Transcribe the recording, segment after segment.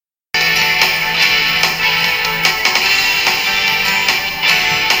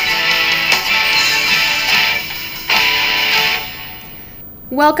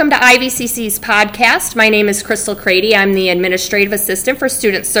Welcome to IVCC's podcast. My name is Crystal Crady. I'm the Administrative Assistant for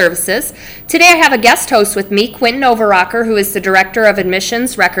Student Services. Today I have a guest host with me, Quentin Overrocker, who is the Director of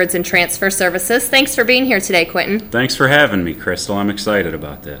Admissions, Records, and Transfer Services. Thanks for being here today, Quentin. Thanks for having me, Crystal. I'm excited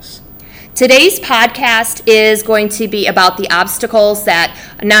about this. Today's podcast is going to be about the obstacles that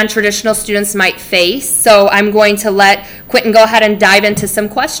non-traditional students might face. So I'm going to let Quentin go ahead and dive into some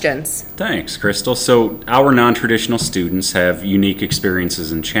questions. Thanks, Crystal. So our non-traditional students have unique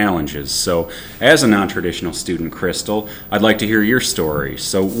experiences and challenges. So as a non-traditional student, Crystal, I'd like to hear your story.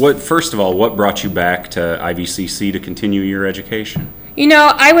 So first of all, what brought you back to IVCC to continue your education? You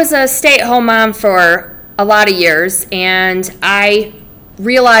know, I was a stay-at-home mom for a lot of years, and I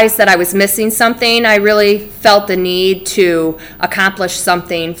realized that I was missing something. I really felt the need to accomplish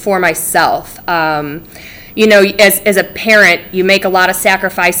something for myself. You know, as a parent, you make a lot of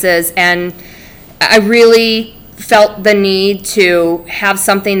sacrifices, and I really felt the need to have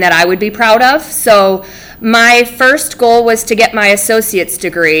something that I would be proud of. So my first goal was to get my associate's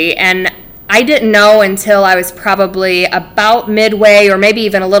degree, and I didn't know until I was probably about midway or maybe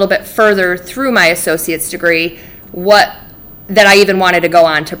even a little bit further through my associate's degree that I even wanted to go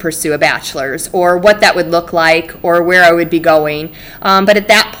on to pursue a bachelor's, or what that would look like, or where I would be going. But at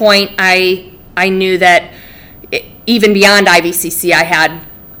that point, I knew that even beyond IVCC, I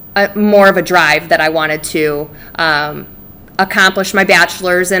had more of a drive that I wanted to accomplish my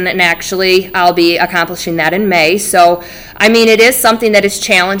bachelor's, and actually I'll be accomplishing that in May. So, I mean, it is something that is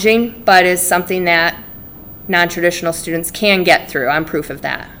challenging, but is something that non-traditional students can get through. I'm proof of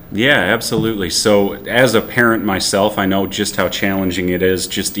that. Yeah, absolutely. So as a parent myself, I know just how challenging it is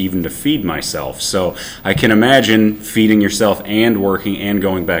just even to feed myself. So I can imagine feeding yourself and working and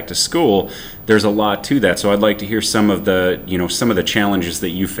going back to school. There's a lot to that. So I'd like to hear some of the challenges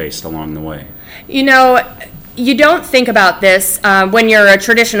that you faced along the way. You know, you don't think about this when you're a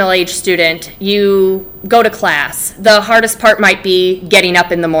traditional age student. You go to class. The hardest part might be getting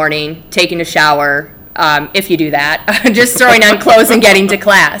up in the morning, taking a shower, if you do that, just throwing on clothes and getting to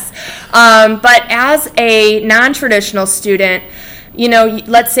class. But as a non-traditional student, you know,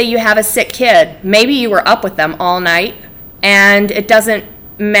 let's say you have a sick kid. Maybe you were up with them all night, and it doesn't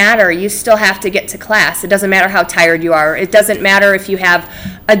matter. You still have to get to class. It doesn't matter how tired you are. It doesn't matter if you have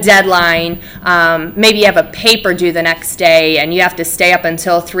a deadline. Maybe you have a paper due the next day, and you have to stay up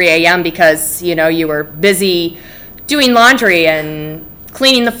until 3 a.m. because, you know, you were busy doing laundry and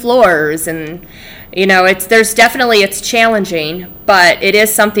cleaning the floors, and you know, it's challenging, but it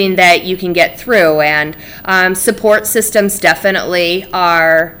is something that you can get through, and support systems definitely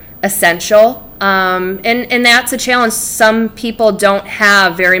are essential, and that's a challenge. Some people don't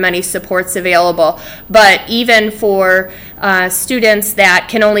have very many supports available, but even for students that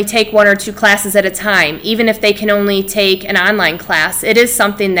can only take 1 or 2 classes at a time, even if they can only take an online class, it is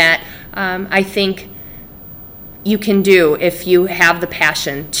something that I think you can do. If you have the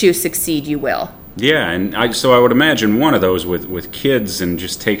passion to succeed, you will. Yeah, and so I would imagine one of those with kids and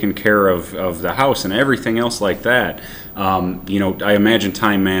just taking care of the house and everything else like that. You know, I imagine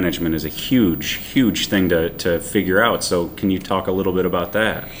time management is a huge thing to figure out. So can you talk a little bit about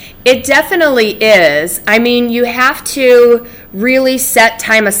that? It definitely is. I mean, you have to really set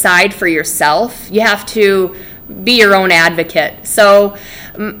time aside for yourself. You have to be your own advocate. So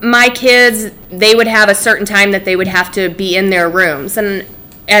my kids, they would have a certain time that they would have to be in their rooms, and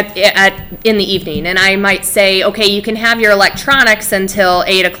in the evening, and I might say, okay, you can have your electronics until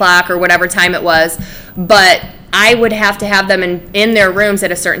 8 o'clock or whatever time it was, but I would have to have them in their rooms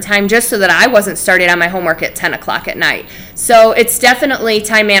at a certain time just so that I wasn't starting on my homework at 10 o'clock at night. So it's definitely,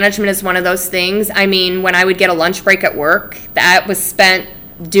 time management is one of those things. I mean, when I would get a lunch break at work, that was spent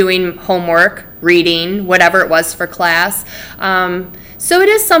doing homework, reading, whatever it was for class. So it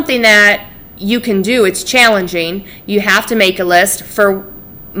is something that you can do. It's challenging. You have to make a list. For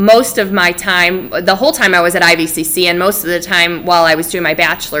most of my time, the whole time I was at IVCC, and most of the time while I was doing my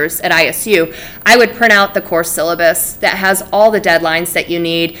bachelor's at ISU, I would print out the course syllabus that has all the deadlines that you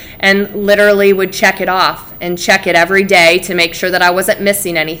need, and literally would check it off and check it every day to make sure that I wasn't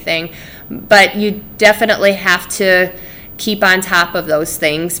missing anything. But you definitely have to keep on top of those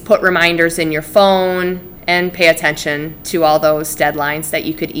things, put reminders in your phone, and pay attention to all those deadlines that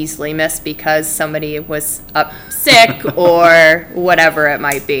you could easily miss because somebody was up sick or whatever it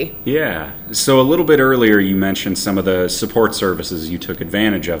might be. Yeah. So a little bit earlier you mentioned some of the support services you took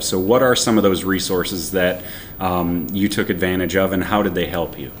advantage of. So what are some of those resources that you took advantage of, and how did they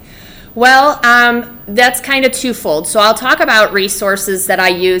help you? Well, that's kind of twofold. So I'll talk about resources that I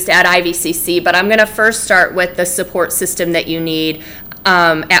used at IVCC, but I'm going to first start with the support system that you need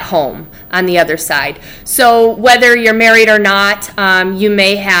at home on the other side. So whether you're married or not, you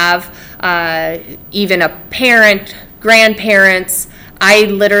may have even a parent, grandparents. I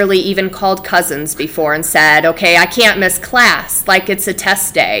literally even called cousins before and said, okay, I can't miss class, like it's a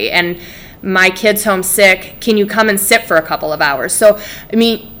test day, and my kid's homesick. Can you come and sit for a couple of hours? So, I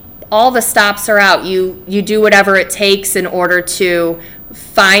mean, all the stops are out. You do whatever it takes in order to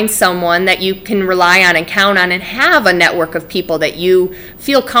find someone that you can rely on and count on and have a network of people that you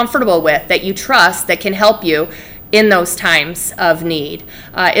feel comfortable with, that you trust, that can help you in those times of need.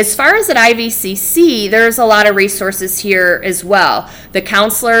 As far as at IVCC, there's a lot of resources here as well. The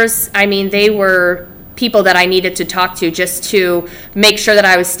counselors, I mean, they were people that I needed to talk to just to make sure that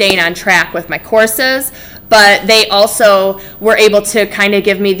I was staying on track with my courses, but they also were able to kind of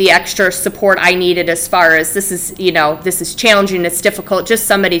give me the extra support I needed as far as this is challenging, it's difficult, just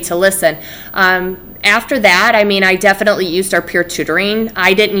somebody to listen. After that, I mean, I definitely used our peer tutoring.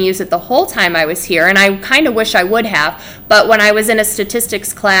 I didn't use it the whole time I was here, and I kind of wish I would have. But when I was in a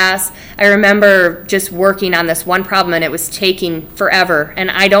statistics class, I remember just working on this one problem, and it was taking forever,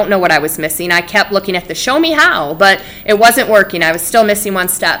 and I don't know what I was missing. I kept looking at the show me how, but it wasn't working. I was still missing one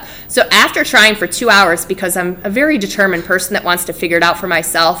step. So after trying for 2 hours, because I'm a very determined person that wants to figure it out for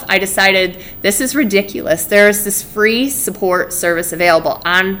myself, I decided this is ridiculous. There's this free support service available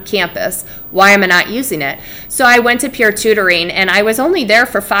on campus. Why am I not using it? So I went to peer tutoring, and I was only there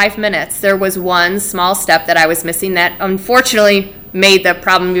for 5 minutes. There was one small step that I was missing that unfortunately made the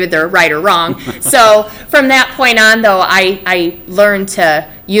problem either right or wrong. So from that point on, though, I learned to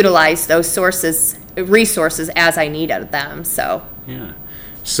utilize those resources as I needed them. So yeah.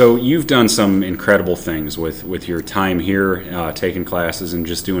 So you've done some incredible things with your time here, taking classes and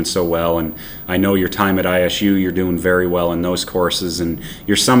just doing so well. And I know your time at ISU, you're doing very well in those courses. And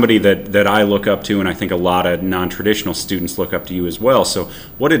you're somebody that I look up to, and I think a lot of non-traditional students look up to you as well. So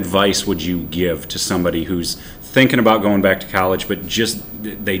what advice would you give to somebody who's thinking about going back to college, but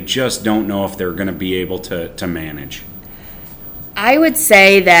they just don't know if they're going to be able to manage? I would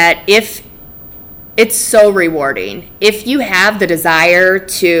say that if it's so rewarding. If you have the desire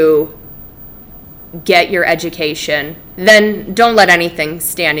to get your education, then don't let anything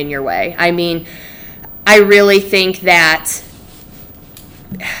stand in your way. I mean, I really think that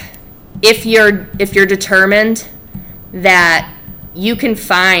if you're determined, that you can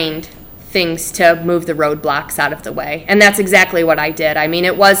find things to move the roadblocks out of the way. And that's exactly what I did. I mean,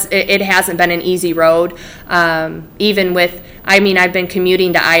 it hasn't been an easy road. Even with, I mean, I've been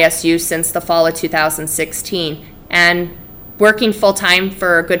commuting to ISU since the fall of 2016 and working full-time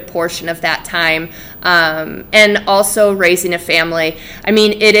for a good portion of that time, and also raising a family. I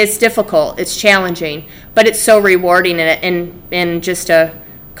mean, it is difficult, it's challenging, but it's so rewarding. In just a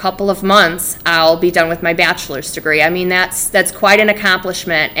couple of months, I'll be done with my bachelor's degree. I mean, that's quite an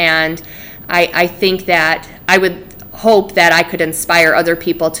accomplishment, and I think that I would hope that I could inspire other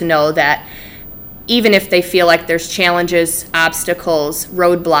people to know that even if they feel like there's challenges, obstacles,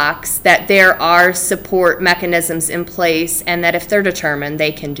 roadblocks, that there are support mechanisms in place, and that if they're determined,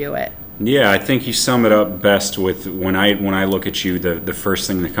 they can do it. Yeah, I think you sum it up best with when I look at you, the first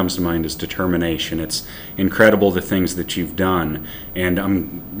thing that comes to mind is determination. It's incredible the things that you've done, and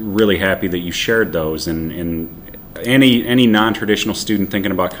I'm really happy that you shared those. And any non-traditional student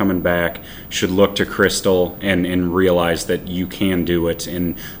thinking about coming back should look to Crystal and realize that you can do it.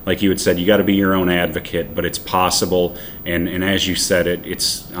 And like you had said, you got to be your own advocate, but it's possible. And as you said,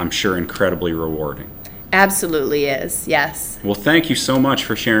 it's, I'm sure, incredibly rewarding. Absolutely is, yes. Well, thank you so much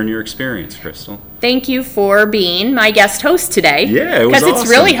for sharing your experience, Crystal. Thank you for being my guest host today. Yeah, it was awesome. Because it's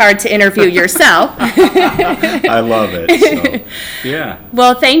really hard to interview yourself. I love it. So, yeah.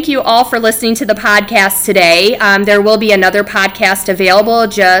 Well, thank you all for listening to the podcast today. There will be another podcast available.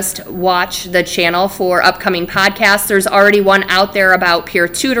 Just watch the channel for upcoming podcasts. There's already one out there about peer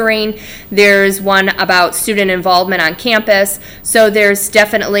tutoring. There's one about student involvement on campus. So there's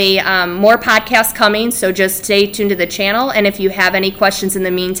definitely more podcasts coming. So just stay tuned to the channel. And if you have any questions in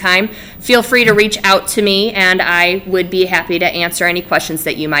the meantime, feel free to reach out to me, and I would be happy to answer any questions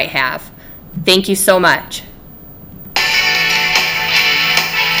that you might have. Thank you so much.